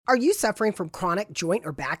Are you suffering from chronic joint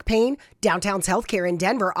or back pain? Downtown's Healthcare in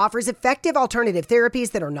Denver offers effective alternative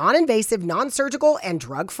therapies that are non-invasive, non-surgical, and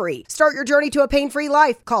drug-free. Start your journey to a pain-free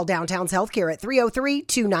life. Call Downtown's Healthcare at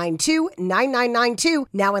 303-292-9992,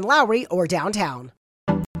 now in Lowry or downtown.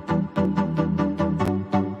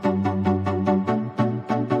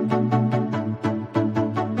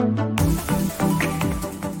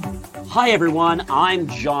 Hi everyone, I'm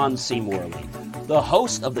John C. Morley, the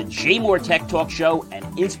host of the J. Moore Tech Talk Show and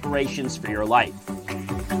Inspirations for Your Life.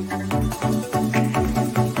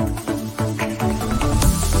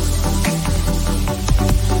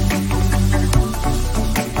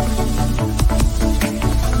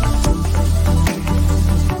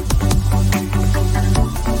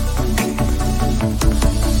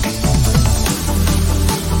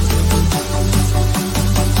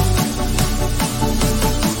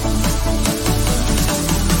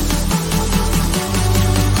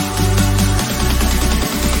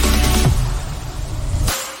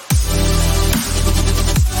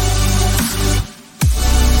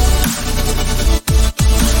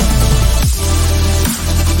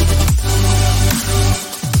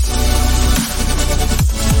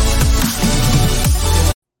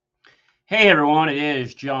 Hey everyone, it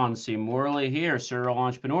is John C. Morley here, serial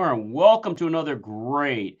entrepreneur, and welcome to another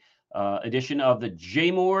great edition of the J.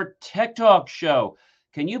 Moore Tech Talk Show.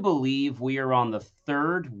 Can you believe we are on the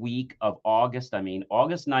third week of August?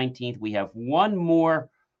 August 19th. We have one more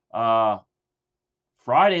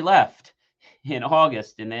Friday left in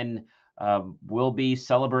August, and then we'll be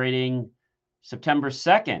celebrating September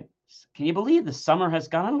 2nd. Can you believe the summer has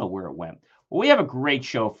gone? I don't know where it went. Well, we have a great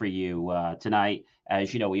show for you tonight,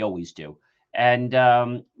 as you know we always do. And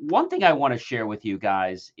one thing I want to share with you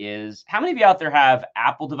guys is, how many of you out there have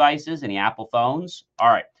Apple devices, any Apple phones? All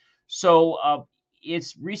right. So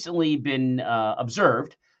it's recently been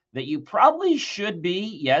observed that you probably should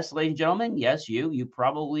be, yes, ladies and gentlemen, yes, you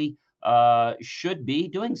probably should be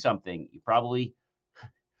doing something. You probably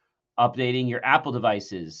updating your Apple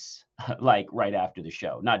devices like right after the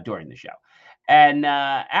show, not during the show. And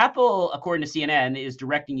Apple, according to CNN, is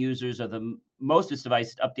directing users of most of its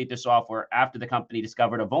devices to update their software after the company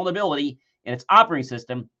discovered a vulnerability in its operating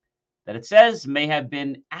system that it says may have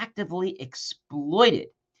been actively exploited.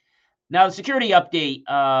 Now, the security update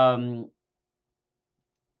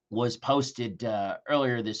was posted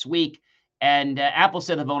earlier this week, and Apple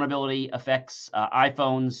said the vulnerability affects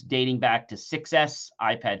iPhones dating back to 6S,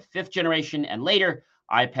 iPad 5th generation, and later,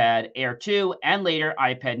 iPad Air 2, and later,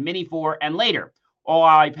 iPad Mini 4, and later, all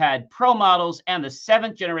iPad Pro models, and the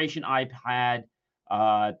 7th generation iPod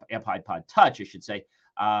Touch, I should say.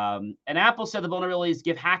 And Apple said the vulnerabilities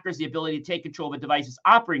give hackers the ability to take control of a device's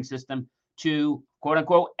operating system to, quote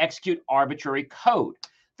unquote, execute arbitrary code.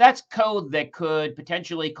 That's code that could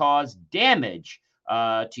potentially cause damage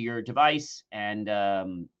to your device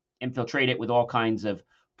and infiltrate it with all kinds of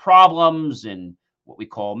problems and what we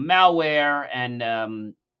call malware,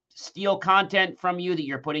 and steal content from you that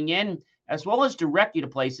you're putting in, as well as direct you to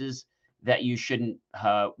places that you shouldn't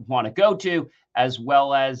want to go to, as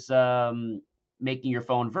well as making your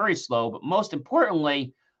phone very slow, but most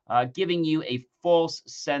importantly, giving you a false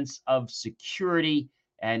sense of security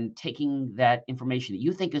and taking that information that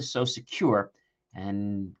you think is so secure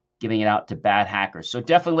and giving it out to bad hackers. So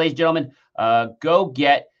definitely, ladies and gentlemen, go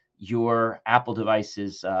get your Apple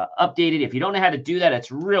devices updated. If you don't know how to do that,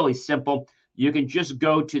 it's really simple. You can just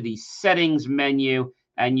go to the settings menu,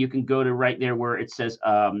 and you can go to right there where it says,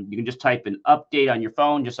 you can just type in update on your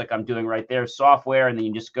phone, just like I'm doing right there, software, and then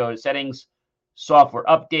you just go to settings, software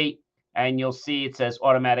update, and you'll see it says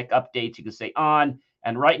automatic updates. You can say on,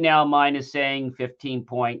 and right now mine is saying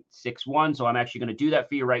 15.61, so I'm actually going to do that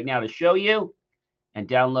for you right now to show you and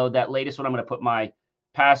download that latest one. I'm going to put my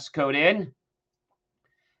passcode in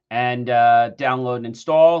and download and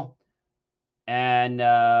install. And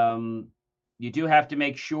you do have to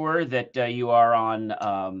make sure that you are on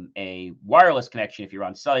a wireless connection. If you're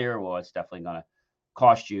on cellular, well, it's definitely going to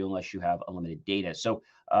cost you unless you have unlimited data. So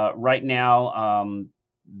right now,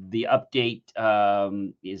 the update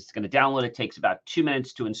is going to download. It takes about 2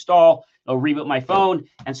 minutes to install. I'll reboot my phone.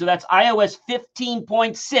 And so that's iOS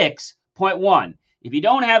 15.6.1. If you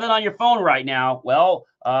don't have it on your phone right now, well,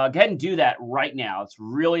 go ahead and do that right now. It's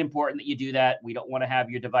really important that you do that. We don't want to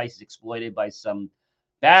have your devices exploited by some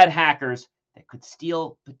bad hackers that could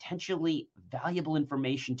steal potentially valuable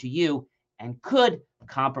information to you and could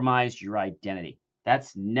compromise your identity.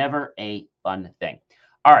 That's never a fun thing.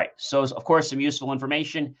 All right. So, of course, some useful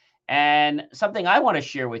information. And something I want to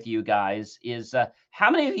share with you guys is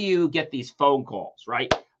how many of you get these phone calls,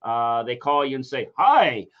 right? They call you and say,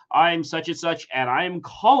 hi, I'm such and such, and I'm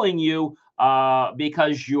calling you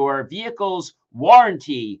because your vehicle's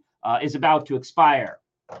warranty is about to expire.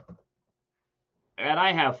 And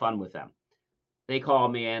I have fun with them. They call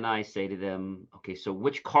me and I say to them, okay, so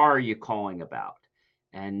which car are you calling about?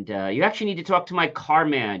 And you actually need to talk to my car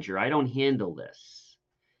manager. I don't handle this.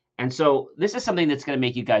 And so this is something that's going to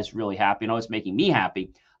make you guys really happy. I know it's making me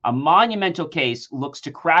happy. A monumental case looks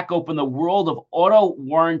to crack open the world of auto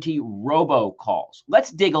warranty robocalls.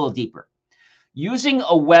 Let's dig a little deeper. Using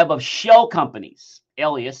a web of shell companies,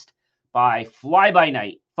 aliased by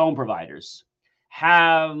fly-by-night phone providers,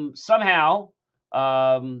 have somehow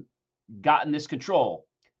gotten this control.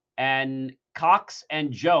 And Cox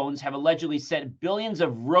and Jones have allegedly sent billions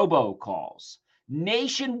of robocalls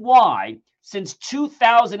nationwide since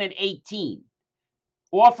 2018,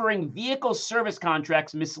 offering vehicle service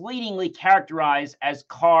contracts misleadingly characterized as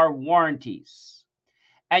car warranties.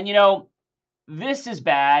 And you know, this is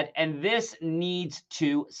bad and this needs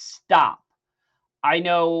to stop. I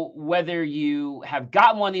know whether you have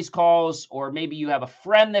gotten one of these calls or maybe you have a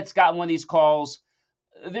friend that's gotten one of these calls,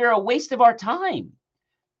 they're a waste of our time,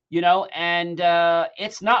 you know, and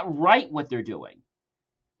it's not right what they're doing.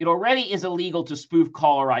 It already is illegal to spoof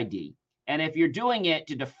caller ID. And if you're doing it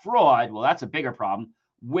to defraud, well, that's a bigger problem,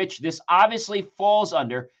 which this obviously falls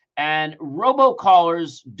under. And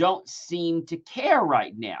robocallers don't seem to care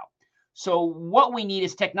right now. So what we need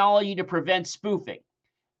is technology to prevent spoofing.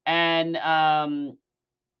 And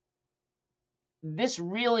this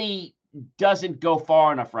really doesn't go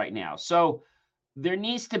far enough right now. So there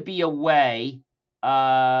needs to be a way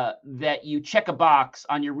that you check a box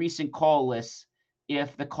on your recent call list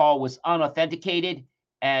if the call was unauthenticated,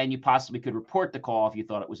 and you possibly could report the call if you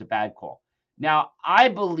thought it was a bad call. Now, I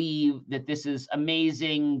believe that this is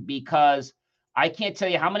amazing because I can't tell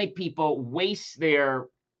you how many people waste their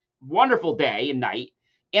wonderful day and night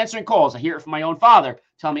answering calls. I hear it from my own father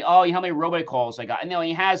telling me, oh, how many robocalls I got. And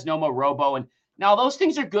he has no more robo. And now those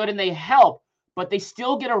things are good and they help, but they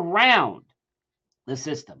still get around the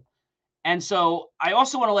system. And so I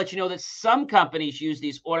also want to let you know that some companies use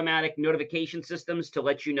these automatic notification systems to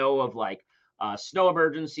let you know of like snow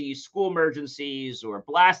emergencies, school emergencies, or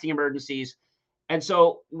blasting emergencies. And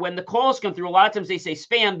so when the calls come through, a lot of times they say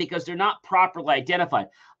spam because they're not properly identified.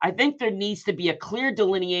 I think there needs to be a clear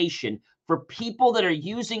delineation for people that are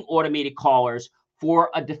using automated callers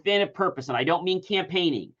for a definitive purpose. And I don't mean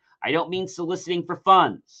campaigning. I don't mean soliciting for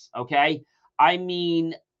funds. Okay. I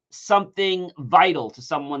mean something vital to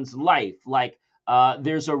someone's life, like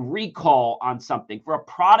there's a recall on something for a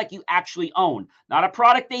product you actually own, not a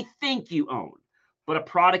product they think you own, but a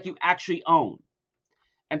product you actually own.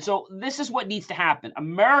 And so this is what needs to happen.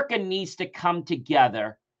 America needs to come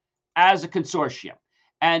together as a consortium.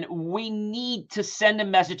 And we need to send a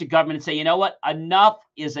message to government and say, you know what? Enough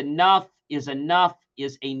is enough is enough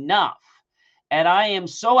is enough. And I am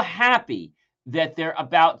so happy that they're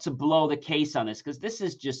about to blow the case on this because this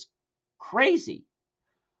is just crazy.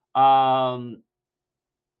 There's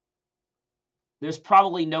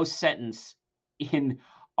probably no sentence in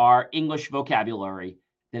our English vocabulary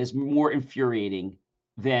that is more infuriating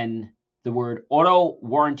than the word auto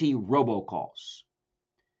warranty robocalls.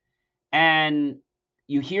 And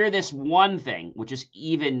you hear this one thing, which is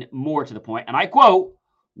even more to the point, and I quote,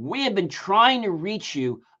 "We have been trying to reach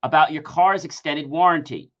you about your car's extended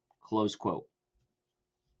warranty," close quote.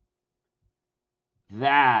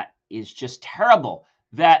 That is just terrible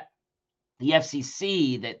that the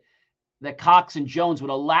FCC, that Cox and Jones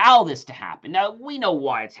would allow this to happen. Now, we know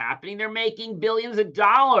why it's happening. They're making billions of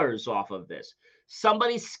dollars off of this.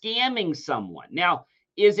 Somebody's scamming someone. Now,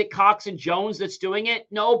 is it Cox and Jones that's doing it?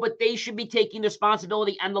 No, but they should be taking the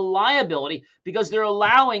responsibility and the liability because they're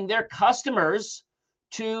allowing their customers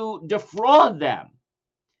to defraud them.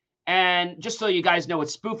 And just so you guys know what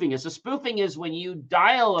spoofing is, so spoofing is when you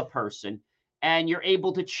dial a person and you're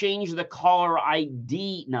able to change the caller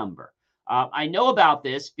ID number. I know about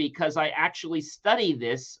this because I actually studied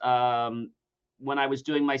this when I was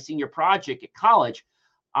doing my senior project at college.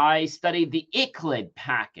 I studied the ICLID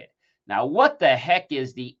packet. Now, what the heck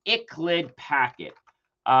is the ICLID packet?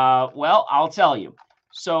 Well, I'll tell you.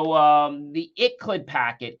 So the ICLID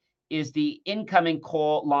packet is the incoming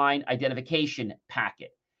call line identification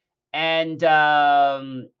packet. And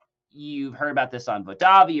you've heard about this on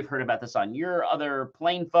Vodavi. You've heard about this on your other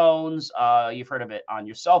plane phones. You've heard of it on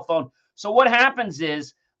your cell phone. So what happens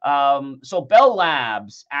is, so Bell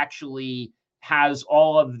Labs actually has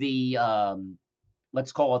all of the,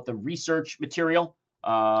 let's call it the research material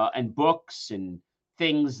and books and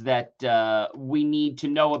things that we need to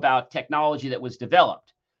know about technology that was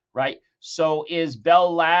developed, right? So is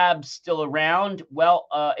Bell Labs still around? Well,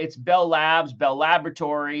 it's Bell Labs, Bell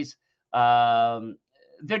Laboratories,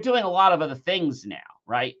 they're doing a lot of other things now,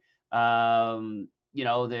 right?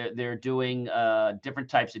 They're doing different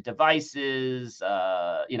types of devices,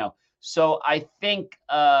 So I think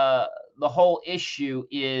the whole issue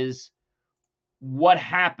is what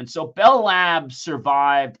happened. So Bell Labs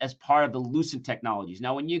survived as part of the Lucent Technologies.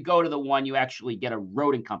 Now, when you go to the one, you actually get a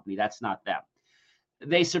rodent company. That's not them.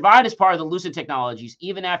 They survived as part of the Lucent Technologies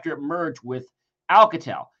even after it merged with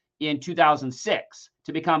Alcatel in 2006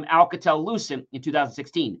 to become Alcatel-Lucent in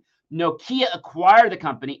 2016. Nokia acquired the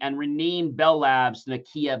company and renamed Bell Labs to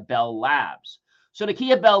Nokia Bell Labs. So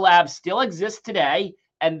Nokia Bell Labs still exists today,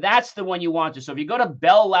 and that's the one you want to. So if you go to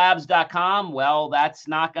belllabs.com, well, that's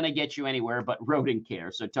not going to get you anywhere but rodent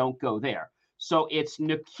care, so don't go there. So it's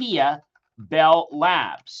Nokia Bell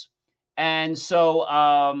Labs. And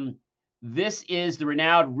so this is the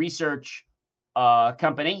renowned research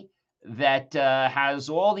company that has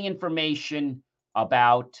all the information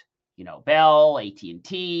about, Bell,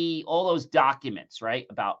 AT&T, all those documents, right,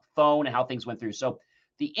 about phone and how things went through. So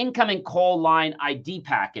the incoming call line ID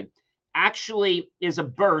packet actually is a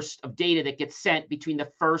burst of data that gets sent between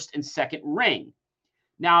the first and second ring.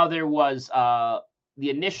 Now, there was the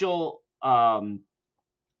initial,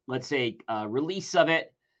 let's say, release of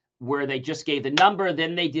it, where they just gave the number.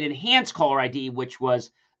 Then they did enhanced caller ID, which was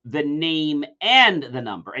the name and the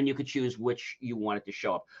number, and you could choose which you wanted to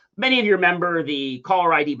show up. Many of you remember the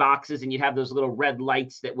caller ID boxes, and you'd have those little red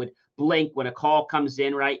lights that would blink when a call comes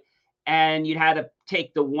in, right? And you'd have to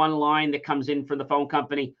take the one line that comes in from the phone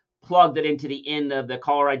company, plug that into the end of the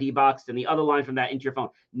caller ID box, and the other line from that into your phone.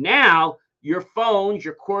 Now, your phones,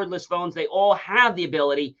 your cordless phones, they all have the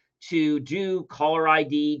ability to do caller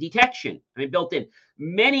ID detection. Built in.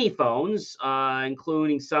 Many phones,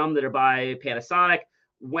 including some that are by Panasonic,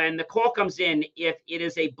 when the call comes in, if it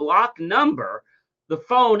is a block number, the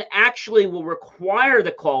phone actually will require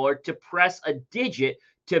the caller to press a digit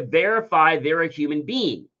to verify they're a human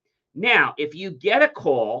being. Now, if you get a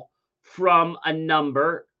call from a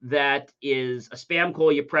number that is a spam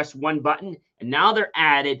call, you press one button, and now they're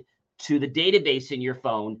added to the database in your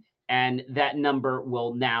phone, and that number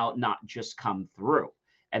will now not just come through.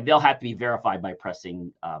 And they'll have to be verified by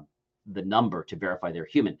pressing the number to verify they're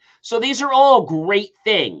human. So these are all great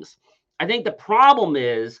things. I think the problem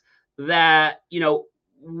is that,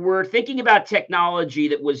 we're thinking about technology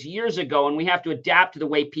that was years ago, and we have to adapt to the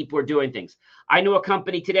way people are doing things. I know a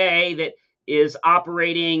company today that is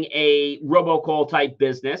operating a robocall type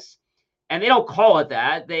business, and they don't call it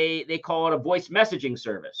that. They call it a voice messaging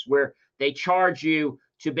service, where they charge you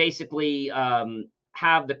to basically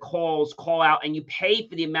have the calls call out, and you pay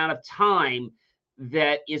for the amount of time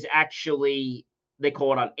that is actually, they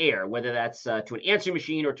call it on air, whether that's to an answering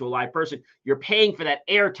machine or to a live person. You're paying for that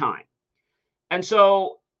air time. And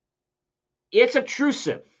so it's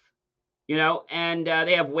obtrusive, and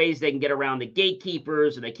they have ways they can get around the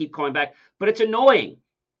gatekeepers, and they keep calling back, but it's annoying.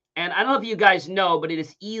 And I don't know if you guys know, but it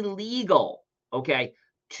is illegal, okay,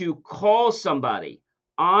 to call somebody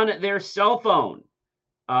on their cell phone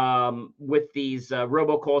with these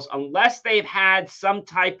robocalls, unless they've had some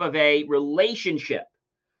type of a relationship,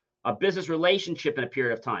 a business relationship in a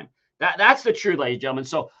period of time. That's the truth, ladies and gentlemen.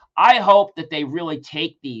 So I hope that they really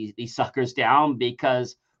take these suckers down,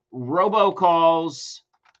 because robocalls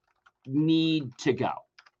need to go.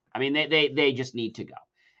 They just need to go.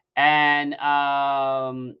 And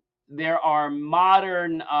there are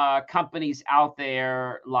modern companies out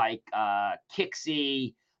there like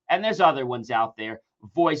Kixi, and there's other ones out there.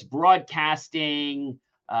 Voice broadcasting.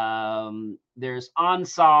 There's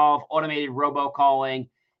OnSolve, automated robocalling.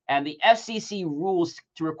 And the FCC rules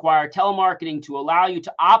to require telemarketing to allow you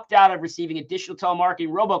to opt out of receiving additional telemarketing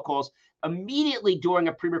robocalls immediately during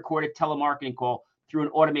a pre-recorded telemarketing call through an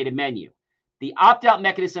automated menu. The opt-out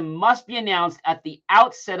mechanism must be announced at the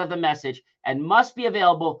outset of the message and must be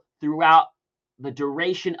available throughout the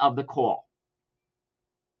duration of the call.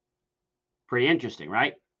 Pretty interesting,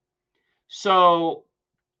 right? So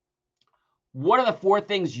what are the 4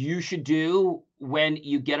 things you should do when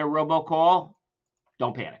you get a robocall?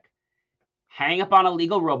 Don't panic. Hang up on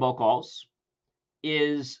illegal robocalls.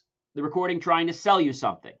 Is the recording trying to sell you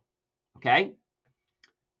something? Okay.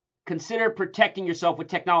 Consider protecting yourself with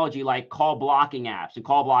technology like call blocking apps and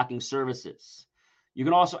call blocking services. You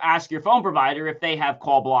can also ask your phone provider if they have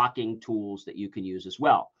call blocking tools that you can use as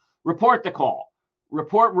well. Report the call.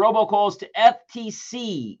 Report robocalls to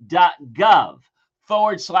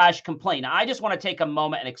ftc.gov/complaint. Now, I just want to take a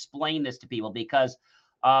moment and explain this to people, because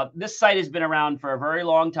this site has been around for a very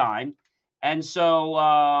long time. And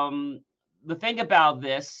so the thing about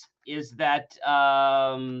this is that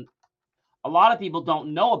a lot of people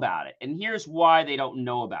don't know about it. And here's why they don't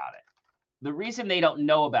know about it. the reason they don't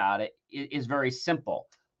know about it is very simple,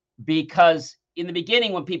 because in the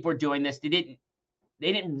beginning when people were doing this, they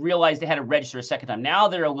didn't realize they had to register a second time. Now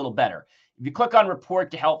they're a little better. If you click on report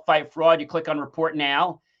to help fight fraud, you click on report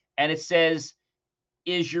now, and it says,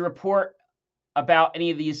 is your report about any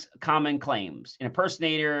of these common claims? An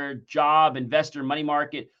impersonator, job, investor, money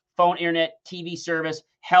market, phone, internet, TV service,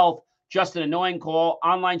 health, just an annoying call,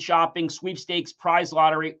 online shopping, sweepstakes, prize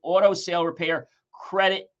lottery, auto sale repair,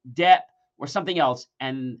 credit, debt, or something else,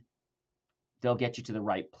 and they'll get you to the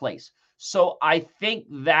right place. So I think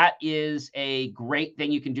that is a great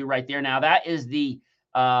thing you can do right there. Now that is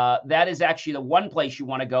actually the one place you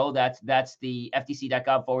want to go. That's the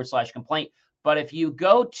ftc.gov/complaint. But if you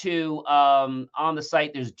go to on the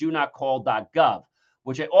site, there's donotcall.gov,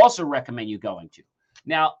 which I also recommend you going to.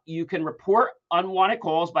 Now you can report unwanted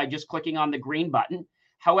calls by just clicking on the green button.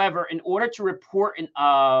 However, in order to report an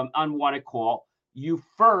unwanted call, you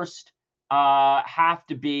first have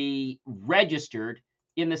to be registered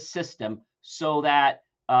in the system so that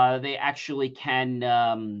they actually can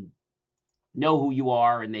know who you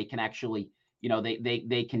are, and they can actually,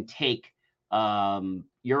 they can take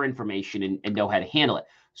your information and know how to handle it.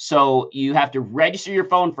 So you have to register your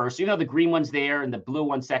phone first. You know, the green one's there and the blue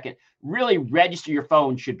one second. Really, register your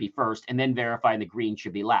phone should be first, and then verify the green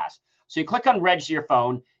should be last. So you click on register your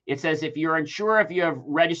phone. It says if you're unsure if you have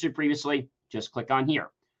registered previously, just click on here.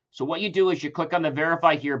 So what you do is you click on the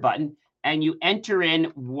verify here button and you enter in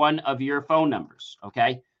one of your phone numbers.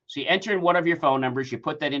 Okay. So you enter in one of your phone numbers, you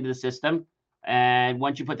put that into the system. And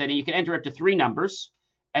once you put that in, you can enter up to 3 numbers.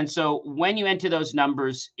 And so when you enter those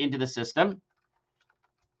numbers into the system,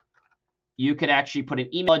 you can actually put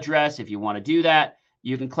an email address if you want to do that.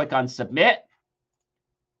 You can click on submit.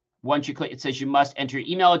 Once you click, it says you must enter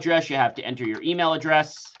your email address. You have to enter your email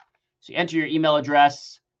address. So you enter your email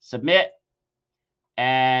address, submit,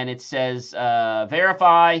 and it says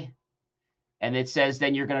verify, and it says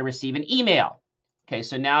then you're going to receive an email. Okay,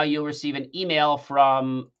 so now you'll receive an email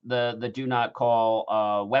from the Do Not Call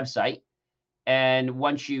website, and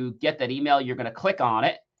once you get that email, you're going to click on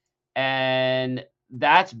it, and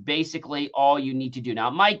that's basically all you need to do. Now,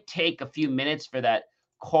 it might take a few minutes for that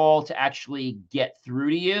call to actually get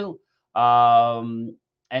through to you.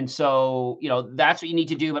 And so, that's what you need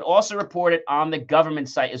to do, but also report it on the government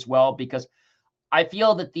site as well, because I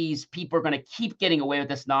feel that these people are going to keep getting away with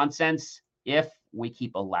this nonsense if we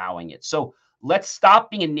keep allowing it. So let's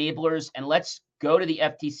stop being enablers and let's go to the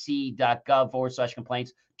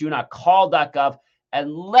ftc.gov/complaints, donotcall.gov,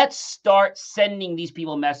 and let's start sending these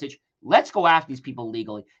people a message. Let's go after these people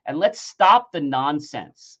legally and let's stop the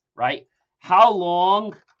nonsense, right? How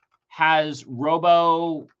long has I'm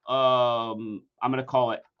going to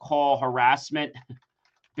call it call harassment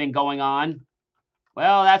been going on?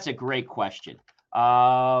 Well, that's a great question.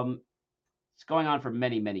 It's going on for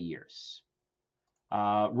many, many years.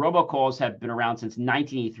 Robocalls have been around since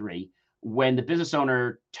 1983, when the business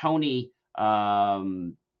owner, Tony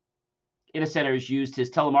Innocenters, used his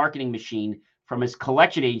telemarketing machine from his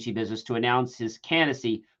collection agency business to announce his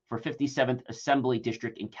candidacy for 57th Assembly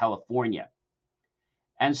District in California.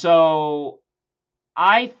 And so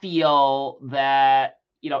I feel that,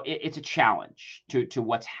 it's a challenge to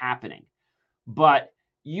what's happening. But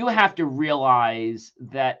you have to realize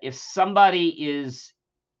that if somebody is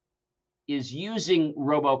using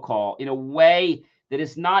robocall in a way that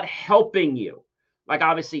is not helping you, like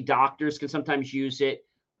obviously doctors can sometimes use it,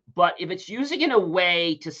 but if it's using in a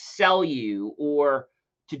way to sell you or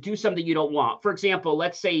to do something you don't want, for example,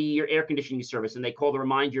 let's say your air conditioning service and they call to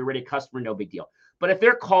remind you you're already a customer, no big deal. But if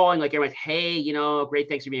they're calling like everyone's, hey, great,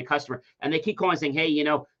 thanks for being a customer, and they keep calling saying, hey,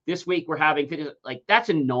 this week we're having, like, that's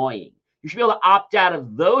annoying. You should be able to opt out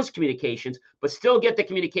of those communications, but still get the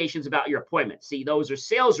communications about your appointment. See, those are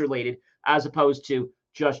sales related as opposed to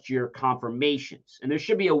just your confirmations. And there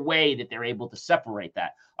should be a way that they're able to separate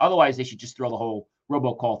that. Otherwise, they should just throw the whole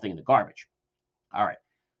robocall thing in the garbage. All right.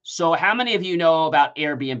 So how many of you know about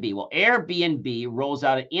Airbnb? Well, Airbnb rolls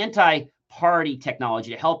out an anti-party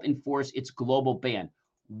technology to help enforce its global ban.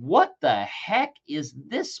 What the heck is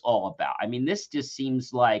this all about? I mean, this just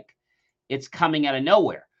seems like it's coming out of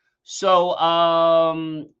nowhere. So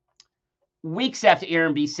weeks after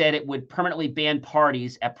Airbnb said it would permanently ban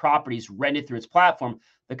parties at properties rented through its platform,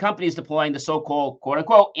 the company is deploying the so-called,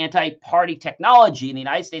 quote-unquote, anti-party technology in the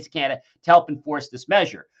United States and Canada to help enforce this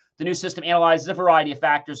measure. The new system analyzes a variety of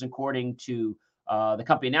factors, according to the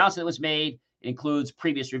company announcement that was made. It includes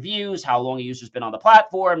previous reviews, how long a user's been on the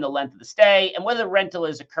platform, the length of the stay, and whether the rental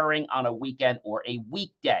is occurring on a weekend or a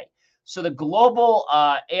weekday. So the global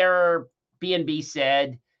Airbnb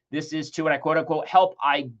said This is to, and I quote unquote, help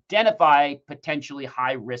identify potentially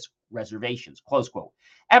high-risk reservations, close quote,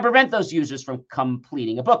 and prevent those users from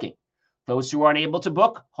completing a booking. Those who are unable to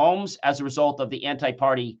book homes as a result of the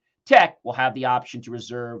anti-party tech will have the option to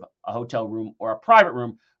reserve a hotel room or a private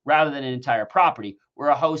room rather than an entire property, where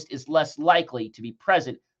a host is less likely to be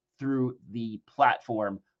present through the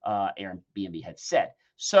platform, Airbnb had said.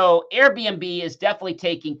 So Airbnb is definitely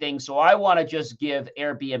taking things. So I want to just give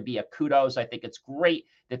Airbnb a kudos. I think it's great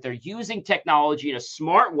that they're using technology in a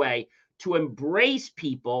smart way to embrace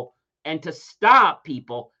people and to stop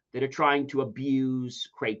people that are trying to abuse,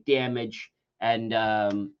 create damage, and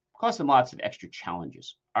cause them lots of extra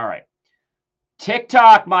challenges. All right.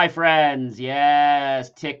 TikTok, my friends.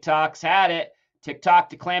 Yes, TikTok's had it. TikTok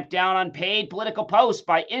to clamp down on paid political posts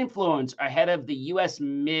by influencers ahead of the U.S.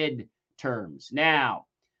 midterms. Now,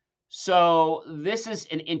 so this is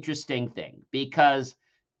an interesting thing because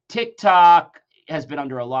TikTok has been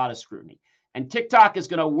under a lot of scrutiny. And TikTok is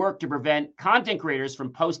going to work to prevent content creators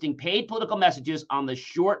from posting paid political messages on the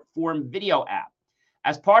short form video app.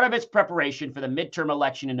 As part of its preparation for the midterm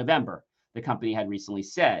election in November, the company had recently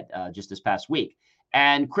said just this past week.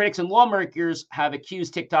 And critics and lawmakers have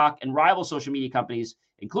accused TikTok and rival social media companies,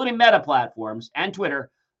 including Meta platforms and Twitter,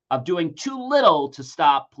 of doing too little to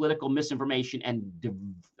stop political misinformation and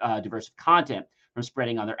diverse content from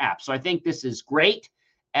spreading on their app. So I think this is great.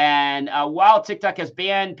 And while TikTok has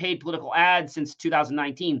banned paid political ads since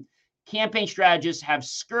 2019, campaign strategists have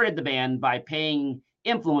skirted the ban by paying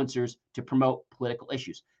influencers to promote political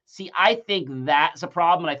issues. See, I think that's a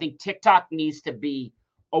problem. And I think TikTok needs to be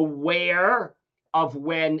aware of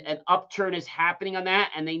when an upturn is happening on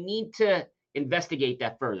that, and they need to investigate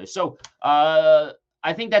that further. So I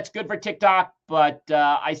think that's good for TikTok, but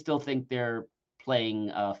I still think they're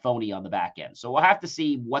playing phony on the back end. So we'll have to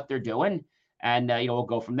see what they're doing, and we'll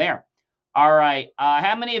go from there. All right.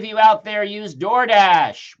 How many of you out there use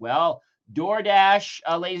DoorDash? Well, DoorDash,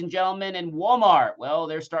 ladies and gentlemen, and Walmart, well,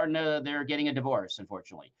 they're getting a divorce,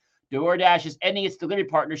 unfortunately. DoorDash is ending its delivery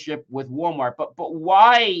partnership with Walmart, but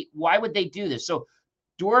why would they do this? So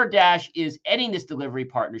DoorDash is ending this delivery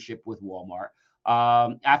partnership with Walmart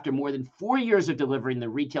after more than 4 years of delivering the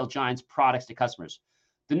retail giant's products to customers.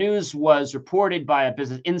 The news was reported by a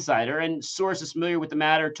Business Insider, and sources familiar with the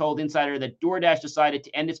matter told Insider that DoorDash decided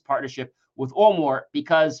to end its partnership with Walmart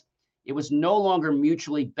because it was no longer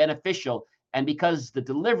mutually beneficial and because the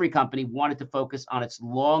delivery company wanted to focus on its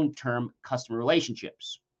long-term customer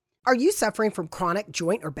relationships. Are you suffering from chronic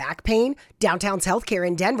joint or back pain? Downtown's Healthcare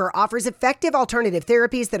in Denver offers effective alternative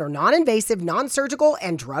therapies that are non-invasive, non-surgical,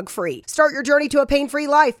 and drug-free. Start your journey to a pain-free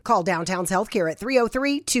life. Call Downtown's Healthcare at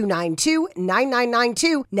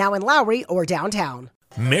 303-292-9992, now in Lowry or downtown.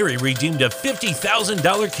 Mary redeemed a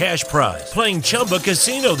 $50,000 cash prize playing Chumba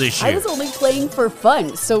Casino this year. I was only playing for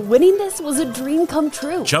fun, so winning this was a dream come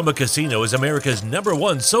true. Chumba Casino is America's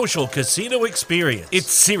 #1 social casino experience.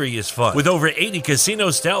 It's serious fun. With over 80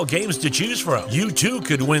 casino-style games to choose from, you too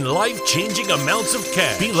could win life-changing amounts of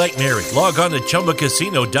cash. Be like Mary. Log on to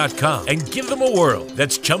ChumbaCasino.com and give them a whirl.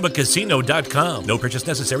 That's ChumbaCasino.com. No purchase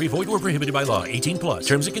necessary. Void or prohibited by law. 18+.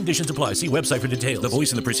 Terms and conditions apply. See website for details. The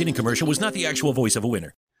voice in the preceding commercial was not the actual voice of a winner.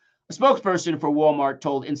 A spokesperson for Walmart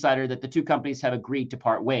told Insider that the two companies have agreed to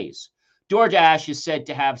part ways. DoorDash is said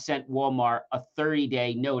to have sent Walmart a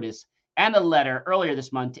 30-day notice and a letter earlier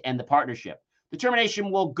this month to end the partnership. The termination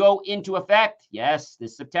will go into effect, yes,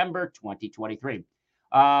 this September 2023.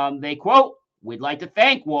 They quote, "We'd like to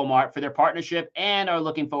thank Walmart for their partnership and are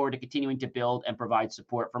looking forward to continuing to build and provide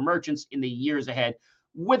support for merchants in the years ahead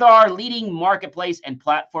with our leading marketplace and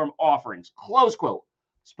platform offerings," close quote.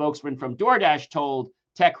 Spokesman from DoorDash told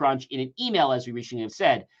TechCrunch in an email, as we recently have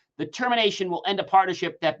said, the termination will end a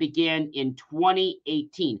partnership that began in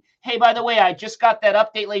 2018. Hey, by the way, I just got that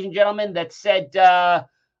update, ladies and gentlemen, that said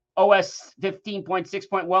OS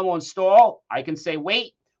 15.6.1 will install. I can say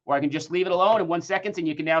wait, or I can just leave it alone in 1 second, and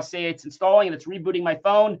you can now say it's installing and it's rebooting my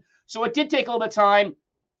phone. So it did take a little bit of time.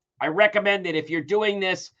 I recommend that if you're doing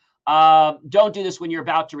this, don't do this when you're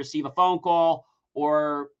about to receive a phone call,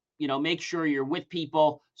 or make sure you're with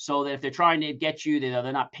people so that if they're trying to get you,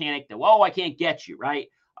 they're not panicked that, whoa, I can't get you, right?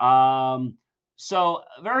 So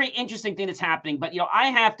a very interesting thing that's happening. But, I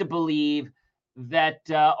have to believe that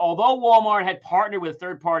although Walmart had partnered with a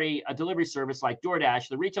third-party delivery service like DoorDash,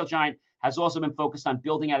 the retail giant has also been focused on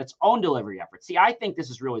building out its own delivery efforts. See, I think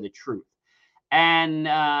this is really the truth. And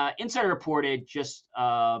Insider reported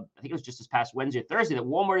I think it was just this past Wednesday or Thursday, that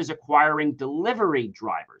Walmart is acquiring delivery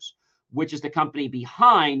drivers, which is the company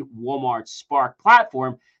behind Walmart's Spark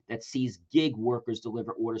platform that sees gig workers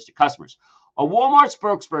deliver orders to customers. A Walmart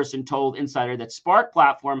spokesperson told Insider that Spark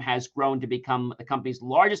platform has grown to become the company's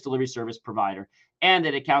largest delivery service provider and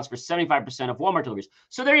that it accounts for 75% of Walmart deliveries.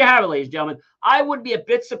 So there you have it, ladies and gentlemen. I would be a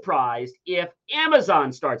bit surprised if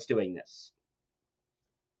Amazon starts doing this.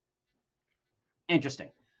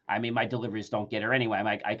 Interesting. I mean, my deliveries don't get here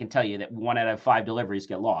anyway. I can tell you that 1 out of 5 deliveries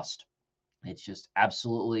get lost. It's just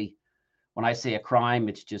absolutely, when I say a crime,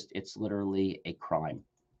 it's literally a crime.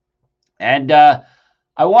 And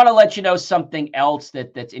I want to let you know something else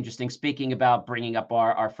that's interesting. Speaking about bringing up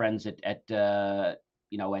our friends at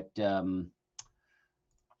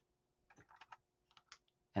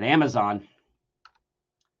Amazon,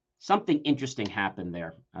 something interesting happened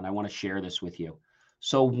there, and I want to share this with you.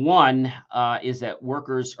 So one is that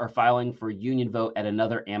workers are filing for union vote at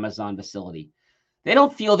another Amazon facility. They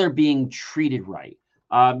don't feel they're being treated right.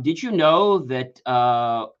 Did you know that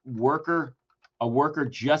a worker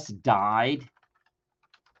just died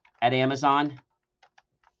at Amazon?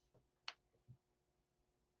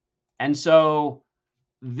 And so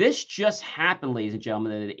this just happened, ladies and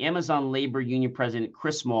gentlemen, that Amazon labor union president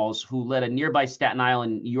Chris Smalls, who led a nearby Staten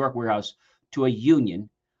Island, New York warehouse to a union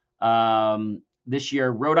this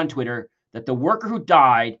year, wrote on Twitter that the worker who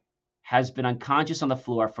died has been unconscious on the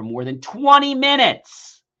floor for more than 20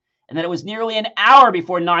 minutes and that it was nearly an hour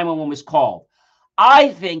before 911 was called. I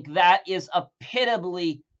think that is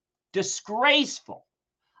pitiably disgraceful.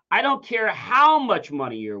 I don't care how much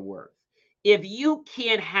money you're worth. If you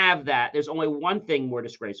can't have that, there's only one thing more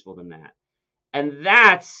disgraceful than that. And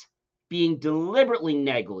that's being deliberately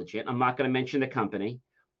negligent. I'm not going to mention the company,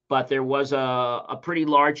 but there was a pretty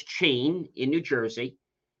large chain in New Jersey.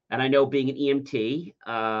 And I know, being an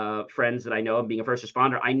EMT, friends that I know, and being a first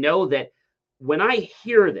responder, I know that when I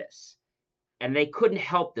hear this and they couldn't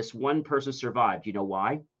help this one person survive, you know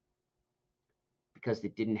why? Because they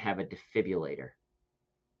didn't have a defibrillator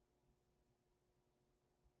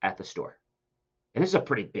at the store. And this is a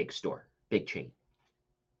pretty big store, big chain.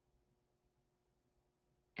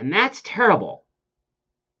 And that's terrible.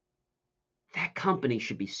 That company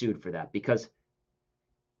should be sued for that, because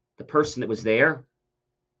the person that was there,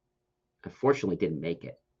 unfortunately, didn't make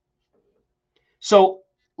it. So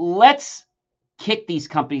let's kick these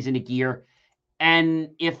companies into gear. And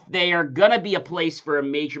if they are going to be a place for a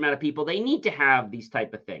major amount of people, they need to have these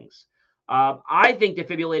type of things. I think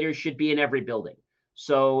defibrillators should be in every building.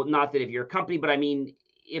 So not that if you're a company, but I mean,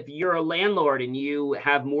 if you're a landlord and you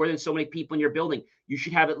have more than so many people in your building, you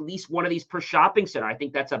should have at least one of these per shopping center. I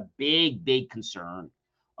think that's a big, big concern,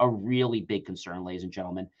 a really big concern, ladies and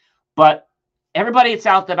gentlemen. But everybody, it's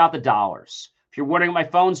out about the dollars. If you're wondering what my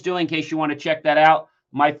phone's doing, in case you want to check that out,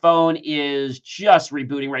 my phone is just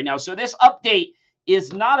rebooting right now. So this update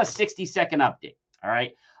is not a 60-second update. All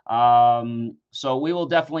right. So we will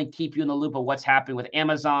definitely keep you in the loop of what's happening with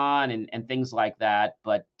Amazon and things like that.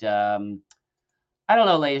 But I don't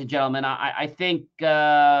know, ladies and gentlemen, I think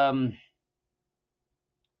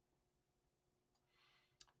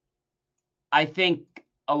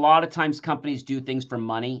a lot of times companies do things for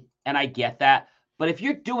money, and I get that. But if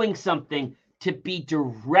you're doing something to be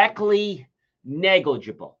directly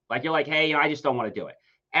negligible, like you're like, hey, I just don't want to do it.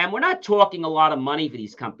 And we're not talking a lot of money for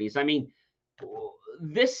these companies. I mean,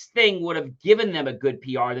 this thing would have given them a good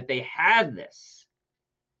PR that they had this.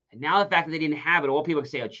 And now the fact that they didn't have it, all people can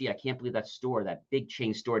say, oh, gee, I can't believe that store, that big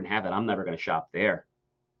chain store didn't have it. I'm never going to shop there.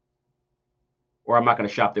 Or I'm not going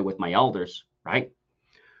to shop there with my elders, right?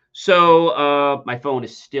 So my phone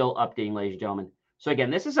is still updating, ladies and gentlemen. So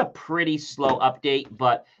again, this is a pretty slow update,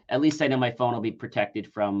 but at least I know my phone will be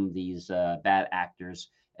protected from these bad actors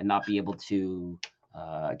and not be able to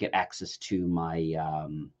get access to my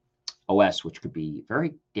OS, which could be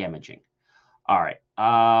very damaging. All right.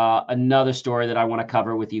 Another story that I want to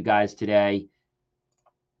cover with you guys today,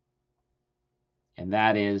 and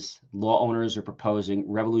that is law owners are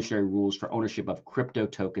proposing revolutionary rules for ownership of crypto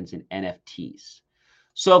tokens and NFTs.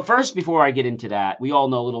 So first, before I get into that, we all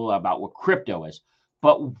know a little about what crypto is,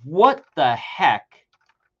 but what the heck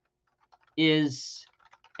is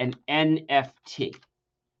an NFT?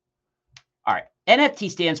 All right.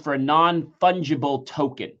 NFT stands for a non-fungible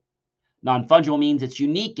token. Non-fungible means it's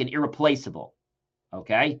unique and irreplaceable.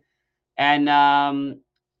 Okay. And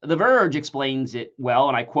The Verge explains it well,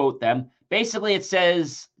 and I quote them. Basically, it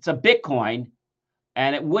says it's a Bitcoin,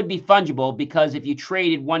 and it would be fungible because if you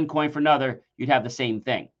traded one coin for another, you'd have the same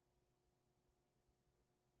thing.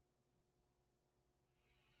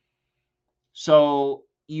 So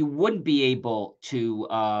you wouldn't be able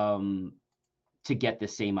to get the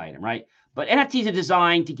same item, right? But NFTs are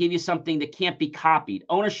designed to give you something that can't be copied,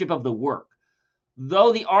 ownership of the work.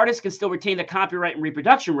 Though the artist can still retain the copyright and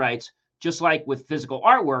reproduction rights, just like with physical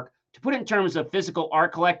artwork, To put it in terms of physical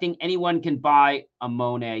art collecting, anyone can buy a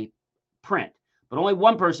Monet print, but only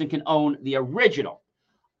one person can own the original.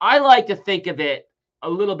 I like to think of it a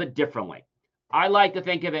little bit differently. I like to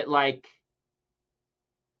think of it like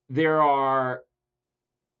there are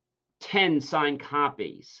 10 signed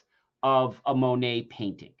copies of a Monet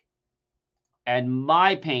painting, and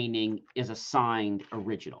my painting is a signed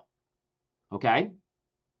original. Okay?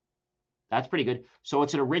 That's pretty good. So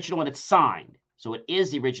it's an original and it's signed. So it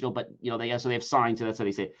is the original, but they have signed, so that's how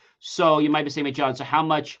they say it. So you might be saying, John, so how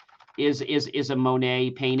much is a Monet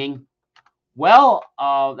painting? Well,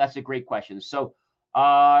 that's a great question. So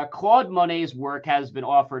Claude Monet's work has been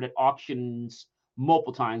offered at auctions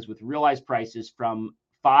multiple times with realized prices from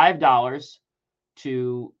 $5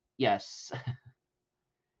 to, yes,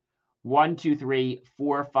 1, 2, 3,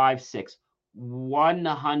 4, 5, 6,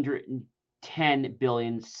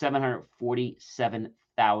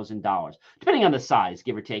 $110,747,000, depending on the size,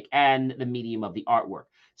 give or take, and the medium of the artwork.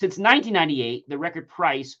 Since 1998, the record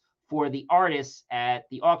price for the artist at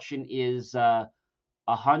the auction is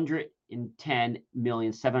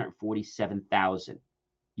 $110,747,000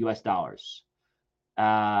 US dollars.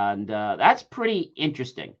 And that's pretty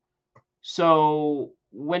interesting. So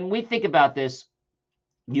when we think about this,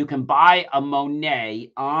 you can buy a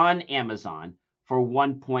Monet on Amazon for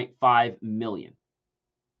 $1.5 million.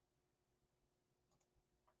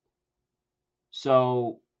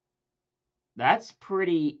 So that's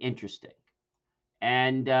pretty interesting.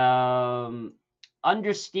 And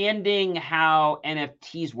understanding how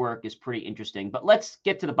NFTs work is pretty interesting. But let's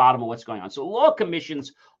get to the bottom of what's going on. So law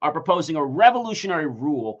commissions are proposing a revolutionary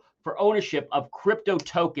rule for ownership of crypto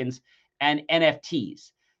tokens and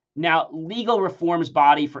NFTs. Now, legal reforms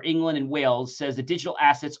body for England and Wales says that digital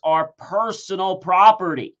assets are personal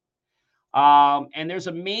property. And there's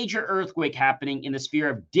a major earthquake happening in the sphere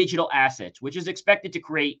of digital assets, which is expected to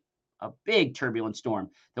create a big turbulent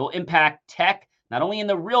storm that will impact tech, not only in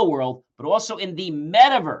the real world, but also in the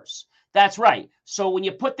metaverse. That's right. So when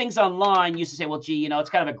you put things online, you used to say, well, gee, it's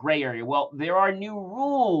kind of a gray area. Well, there are new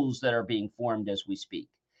rules that are being formed as we speak.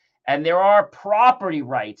 And there are property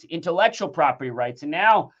rights, intellectual property rights. And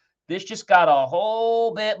now this just got a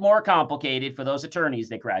whole bit more complicated for those attorneys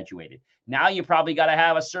that graduated. Now you probably got to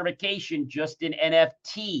have a certification just in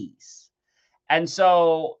NFTs. And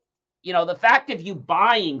so, the fact of you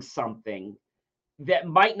buying something that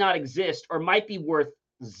might not exist or might be worth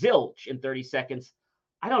zilch in 30 seconds,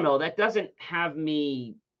 I don't know, that doesn't have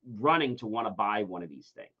me running to want to buy one of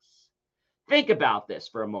these things. Think about this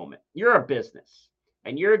for a moment. You're a business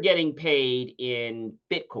and you're getting paid in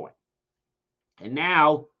Bitcoin. And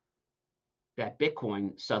now that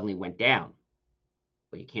Bitcoin suddenly went down.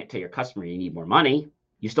 Well, you can't tell your customer you need more money.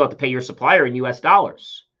 You still have to pay your supplier in US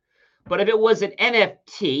dollars. But if it was an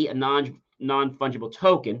NFT, a non-fungible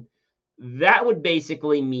token, that would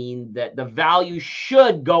basically mean that the value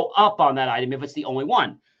should go up on that item if it's the only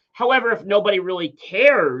one. However, if nobody really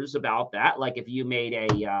cares about that, like if you made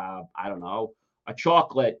a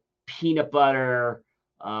chocolate peanut butter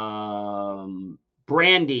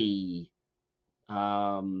brandy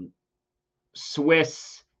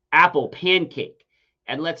Swiss apple pancake,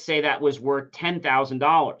 and let's say that was worth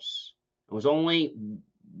 $10,000. It was only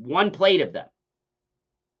one plate of them.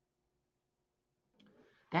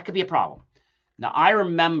 That could be a problem. Now, I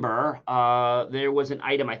remember there was an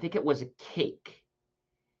item, I think it was a cake,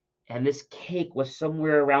 and this cake was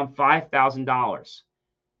somewhere around $5,000. And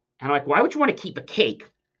I'm like, why would you want to keep a cake?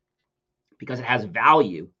 Because it has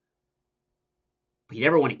value, but you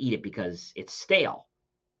never want to eat it because it's stale,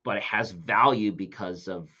 but it has value because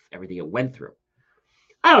of everything it went through.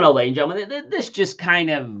 I don't know, ladies and gentlemen, this just kind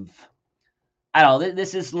of, I don't know,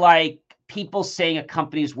 this is like people saying a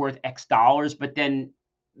company's worth X dollars, but then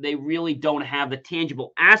they really don't have the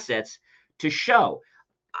tangible assets to show.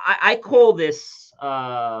 I call this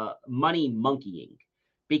money monkeying,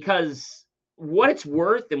 because what it's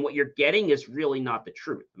worth and what you're getting is really not the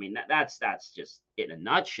truth. I mean, that's just in a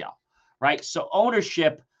nutshell, right? So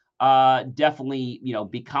ownership definitely,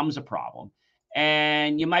 becomes a problem.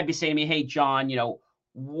 And you might be saying to me, hey, John,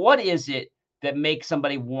 what is it that makes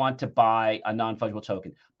somebody want to buy a non-fungible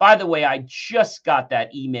token? By the way, I just got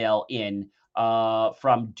that email in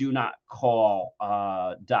from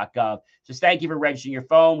donotcall.gov. So thank you for registering your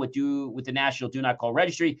phone with the National Do Not Call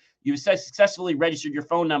Registry. You've successfully registered your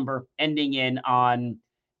phone number ending in on,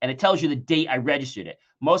 and it tells you the date I registered it.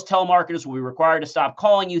 Most telemarketers will be required to stop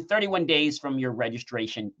calling you 31 days from your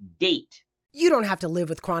registration date. You don't have to live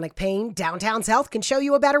with chronic pain. Downtown's Health can show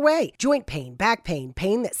you a better way. Joint pain, back pain,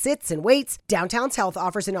 pain that sits and waits. Downtown's Health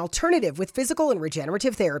offers an alternative with physical and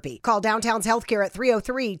regenerative therapy. Call Downtown's Healthcare at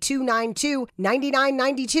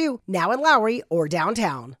 303-292-9992, now in Lowry or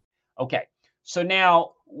downtown. Okay, so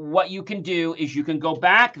now what you can do is you can go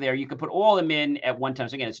back there. You can put all of them in at one time.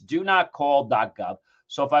 So again, it's donotcall.gov.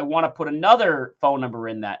 So if I want to put another phone number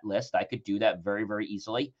in that list, I could do that very, very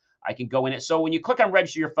easily. I can go in it. So when you click on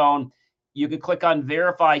register your phone, you can click on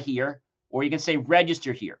verify here, or you can say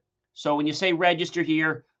register here. So when you say register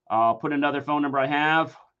here, I'll put another phone number I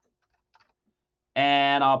have,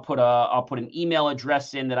 and I'll put an email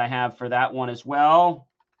address in that I have for that one as well.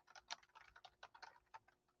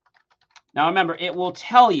 Now remember, it will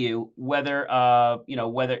tell you whether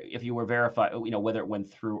whether if you were verified, whether it went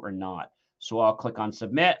through or not. So I'll click on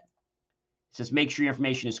submit. It says make sure your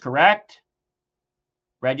information is correct.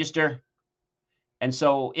 Register. And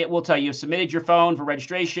so it will tell you, submitted your phone for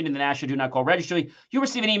registration in the National Do Not Call Registry. You'll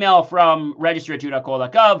receive an email from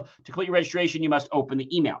register@donotcall.gov. To complete your registration, you must open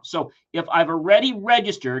the email. So if I've already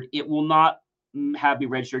registered, it will not have me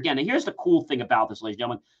register again. And here's the cool thing about this, ladies and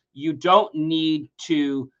gentlemen. You don't need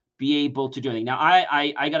to be able to do anything. Now,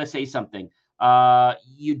 I got to say something.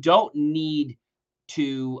 You don't need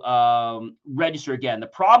to register again. The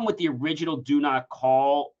problem with the original Do Not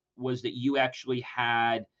Call was that you actually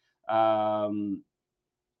had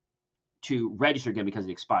to register again because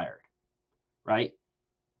it expired, right?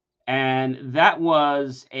 And that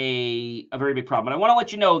was a very big problem. But I want to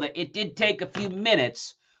let you know that it did take a few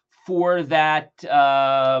minutes for that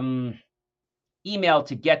email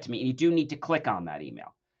to get to me. And you do need to click on that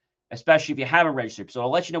email, especially if you haven't registered. So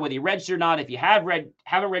I'll let you know whether you registered or not. If you haven't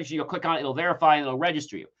registered, you'll click on it, it'll verify, and it'll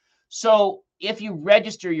register you. So if you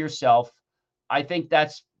register yourself, I think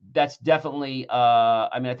that's definitely,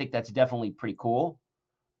 I think that's definitely pretty cool.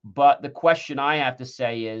 But the question I have to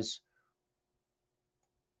say is,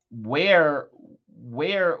 where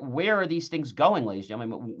are these things going, ladies and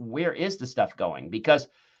gentlemen? Where is the stuff going? Because,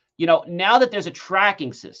 now that there's a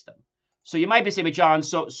tracking system, so you might be saying, but John,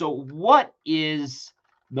 so what is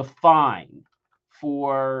the fine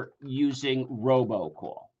for using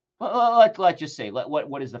robocall? Let's just say,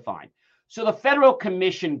 what is the fine? So the Federal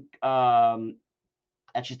Commission, that's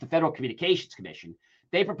just the Federal Communications Commission,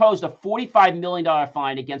 they proposed a $45 million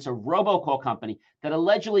fine against a robocall company that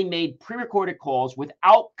allegedly made pre-recorded calls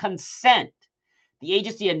without consent. The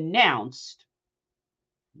agency announced,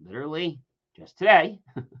 literally just today,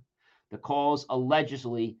 the calls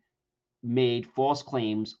allegedly made false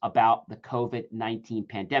claims about the COVID-19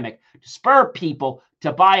 pandemic to spur people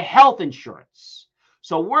to buy health insurance.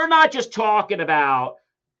 So we're not just talking about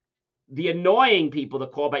the annoying people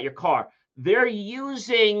that call about your car. They're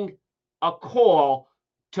using a call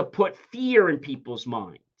to put fear in people's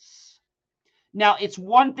minds. Now, it's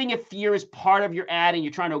one thing if fear is part of your ad and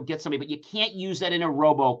you're trying to get somebody, but you can't use that in a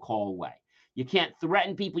robocall way. You can't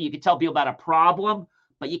threaten people. You can tell people about a problem,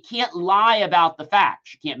 but you can't lie about the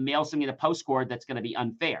facts. You can't mail something in a postcard that's going to be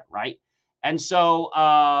unfair, right? And so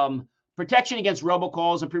protection against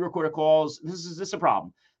robocalls and pre-recorded calls, this is a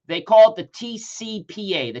problem. They call it the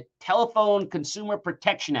TCPA, the Telephone Consumer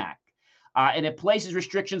Protection Act. And it places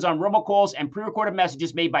restrictions on robocalls and pre-recorded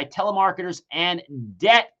messages made by telemarketers and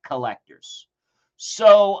debt collectors.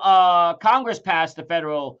 So Congress passed the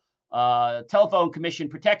Federal Telephone Commission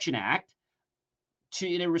Protection Act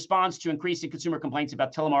in response to increasing consumer complaints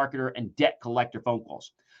about telemarketer and debt collector phone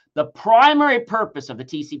calls. The primary purpose of the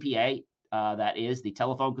TCPA, that is the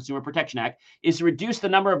Telephone Consumer Protection Act, is to reduce the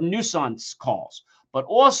number of nuisance calls, but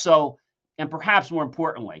also, and perhaps more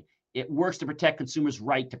importantly, it works to protect consumers'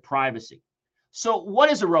 right to privacy. So what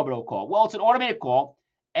is a robocall? Well, it's an automated call,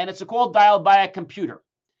 and it's a call dialed by a computer.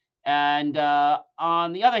 And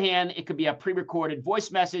on the other hand, it could be a pre-recorded voice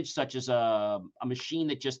message, such as a machine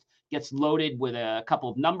that just gets loaded with a couple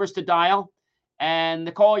of numbers to dial. And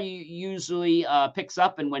the call usually picks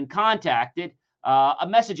up, and when contacted, a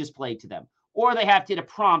message is played to them. Or they have to hit a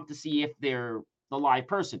prompt to see if they're the live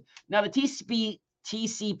person. Now, the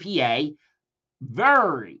TCPA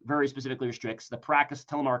very, very specifically restricts the practice of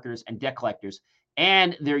telemarketers and debt collectors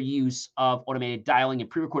and their use of automated dialing and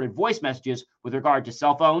pre-recorded voice messages with regard to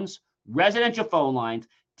cell phones, residential phone lines,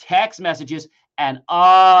 text messages, and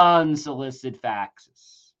unsolicited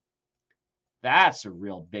faxes. That's a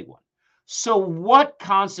real big one. So what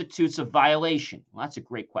constitutes a violation? Well, that's a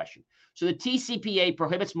great question. So the TCPA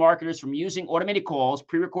prohibits marketers from using automated calls,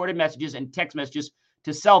 pre-recorded messages, and text messages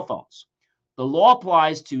to cell phones. The law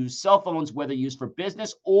applies to cell phones, whether used for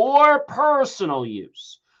business or personal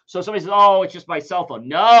use. So somebody says, oh, it's just my cell phone.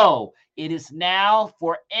 No, it is now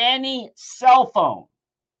for any cell phone.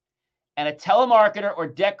 And a telemarketer or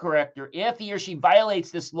debt collector, if he or she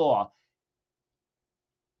violates this law,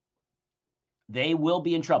 they will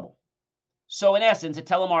be in trouble. So in essence, a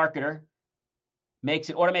telemarketer makes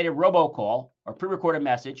an automated robocall or pre-recorded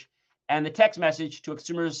message and the text message to a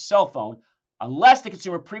consumer's cell phone, unless the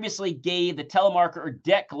consumer previously gave the telemarketer or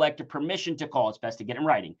debt collector permission to call. It's best to get in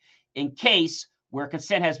writing, in case where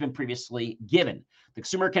consent has been previously given. The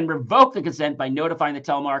consumer can revoke the consent by notifying the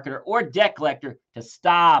telemarketer or debt collector to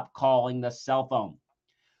stop calling the cell phone.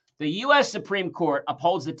 The U.S. Supreme Court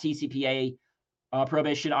upholds the TCPA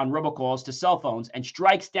prohibition on robocalls to cell phones and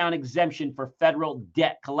strikes down exemption for federal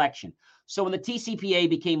debt collection. So when the TCPA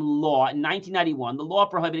became law in 1991, the law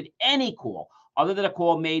prohibited any call other than a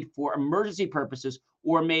call made for emergency purposes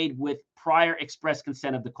or made with prior express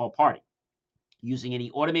consent of the call party, using any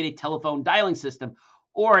automated telephone dialing system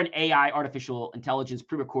or an AI, artificial intelligence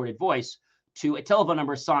pre-recorded voice, to a telephone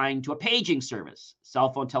number assigned to a paging service,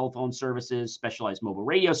 cell phone telephone services, specialized mobile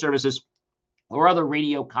radio services, or other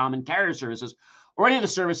radio common carrier services, or any of the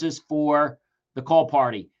services for the call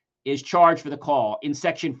party is charged for the call in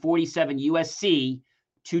Section 47 USC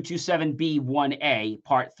 227B1A,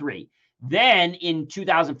 Part 3. Then in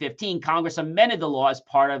 2015, Congress amended the law as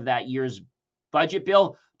part of that year's budget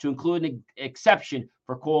bill to include an exception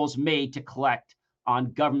for calls made to collect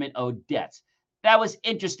on government-owed debts. That was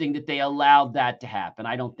interesting that they allowed that to happen.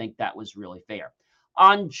 I don't think that was really fair.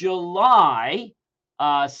 On July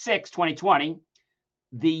 6, 2020,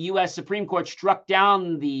 the U.S. Supreme Court struck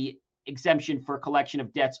down the exemption for collection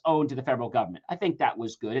of debts owed to the federal government. I think that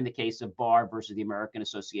was good in the case of Barr versus the American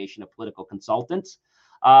Association of Political Consultants.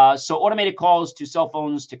 So automated calls to cell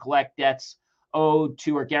phones to collect debts owed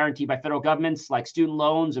to or guaranteed by federal governments, like student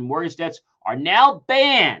loans and mortgage debts, are now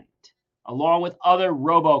banned, along with other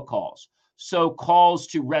robocalls. So calls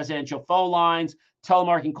to residential phone lines,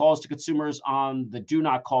 telemarketing calls to consumers on the Do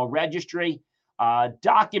Not Call registry,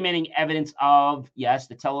 documenting evidence of, yes,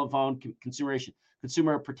 the Telephone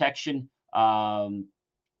Consumer Protection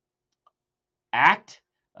Act.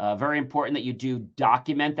 Very important that you do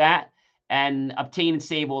document that, and obtain and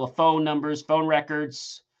save all the phone numbers, phone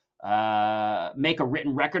records, make a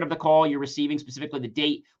written record of the call you're receiving, specifically the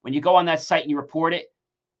date. When you go on that site and you report it,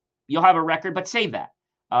 you'll have a record, but save that.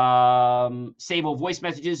 Save all voice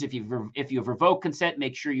messages. If you've revoked consent,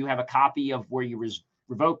 make sure you have a copy of where you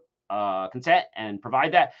revoke consent and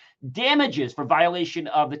provide that. Damages for violation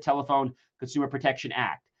of the Telephone Consumer Protection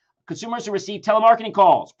Act. Consumers who receive telemarketing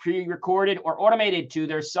calls, pre-recorded or automated to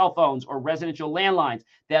their cell phones or residential landlines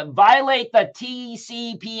that violate the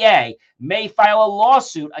TCPA may file a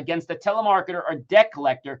lawsuit against the telemarketer or debt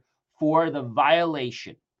collector for the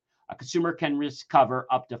violation. A consumer can recover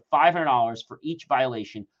up to $500 for each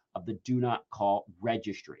violation of the Do Not Call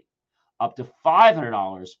registry, up to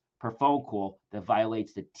 $500 per phone call that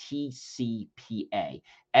violates the TCPA,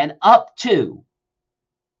 and up to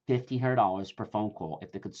 $1,500 per phone call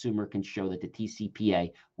if the consumer can show that the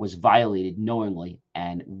TCPA was violated knowingly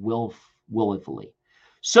and willfully.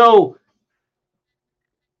 So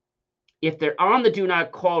if they're on the Do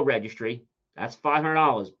Not Call registry, that's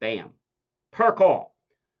 $500, bam, per call.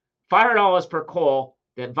 $500 per call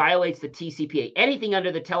that violates the TCPA, anything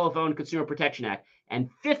under the Telephone Consumer Protection Act, and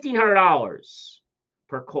 $1,500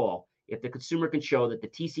 per call if the consumer can show that the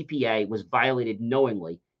TCPA was violated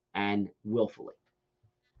knowingly and willfully.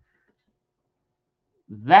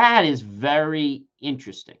 That is very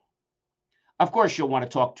interesting. Of course, you'll want to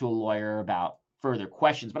talk to a lawyer about further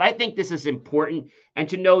questions, but I think this is important, and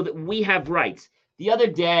to know that we have rights. The other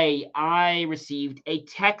day, I received a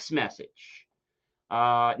text message.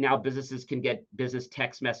 Now businesses can get business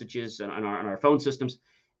text messages on our phone systems.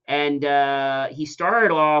 And he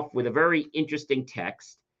started off with a very interesting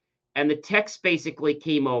text. And the text basically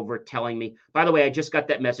came over telling me, by the way, I just got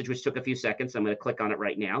that message, which took a few seconds. I'm going to click on it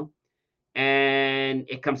right now. And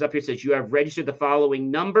it comes up here, says, you have registered the following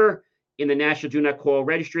number in the National Do Not Call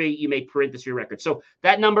registry. You may print this for your record. So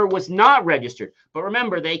that number was not registered. But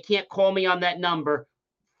remember, they can't call me on that number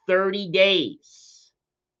 30 days.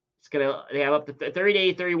 They have up to 30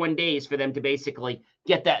 days, 31 days for them to basically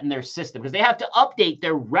get that in their system, because they have to update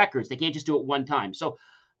their records. They can't just do it one time. So,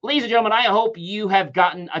 ladies and gentlemen, I hope you have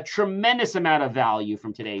gotten a tremendous amount of value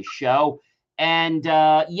from today's show. And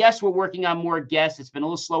yes, we're working on more guests. It's been a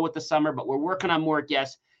little slow with the summer, but we're working on more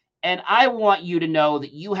guests. And I want you to know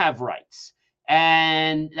that you have rights,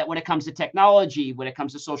 and that when it comes to technology, when it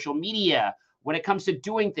comes to social media, when it comes to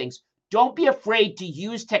doing things, don't be afraid to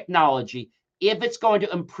use technology if it's going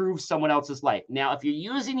to improve someone else's life. Now, if you're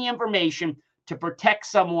using the information to protect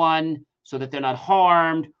someone so that they're not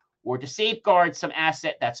harmed or to safeguard some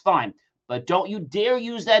asset, that's fine. But don't you dare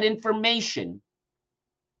use that information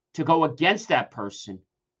to go against that person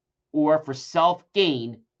or for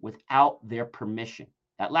self-gain without their permission.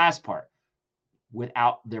 That last part,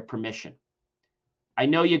 without their permission. I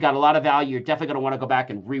know you got a lot of value. You're definitely going to want to go back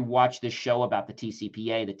and rewatch this show about the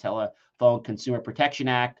TCPA, the Telephone Consumer Protection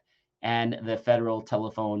Act, and the Federal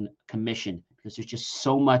Telephone Commission, because there's just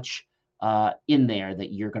so much in there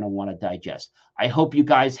that you're going to want to digest. I hope you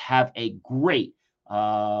guys have a great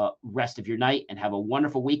rest of your night and have a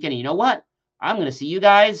wonderful weekend. And you know what? I'm going to see you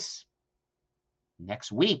guys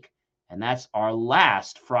next week. And that's our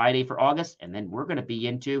last Friday for August. And then we're going to be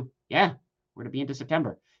into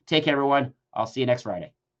September. Take care, everyone. I'll see you next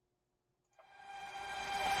Friday.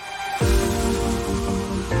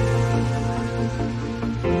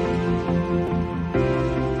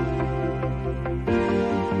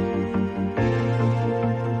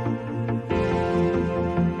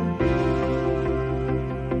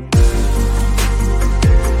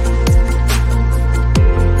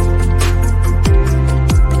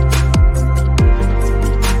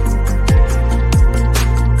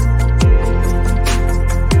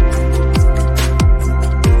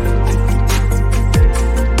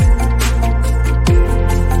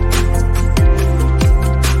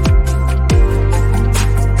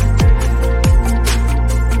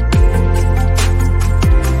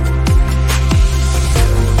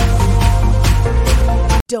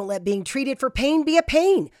 Don't let being treated for pain be a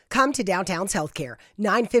pain. Come to Downtown's Healthcare,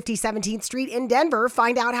 950 17th Street in Denver.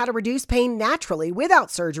 Find out how to reduce pain naturally, without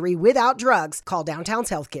surgery, without drugs. Call Downtown's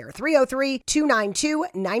Healthcare,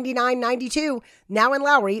 303-292-9992, now in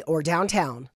Lowry or downtown.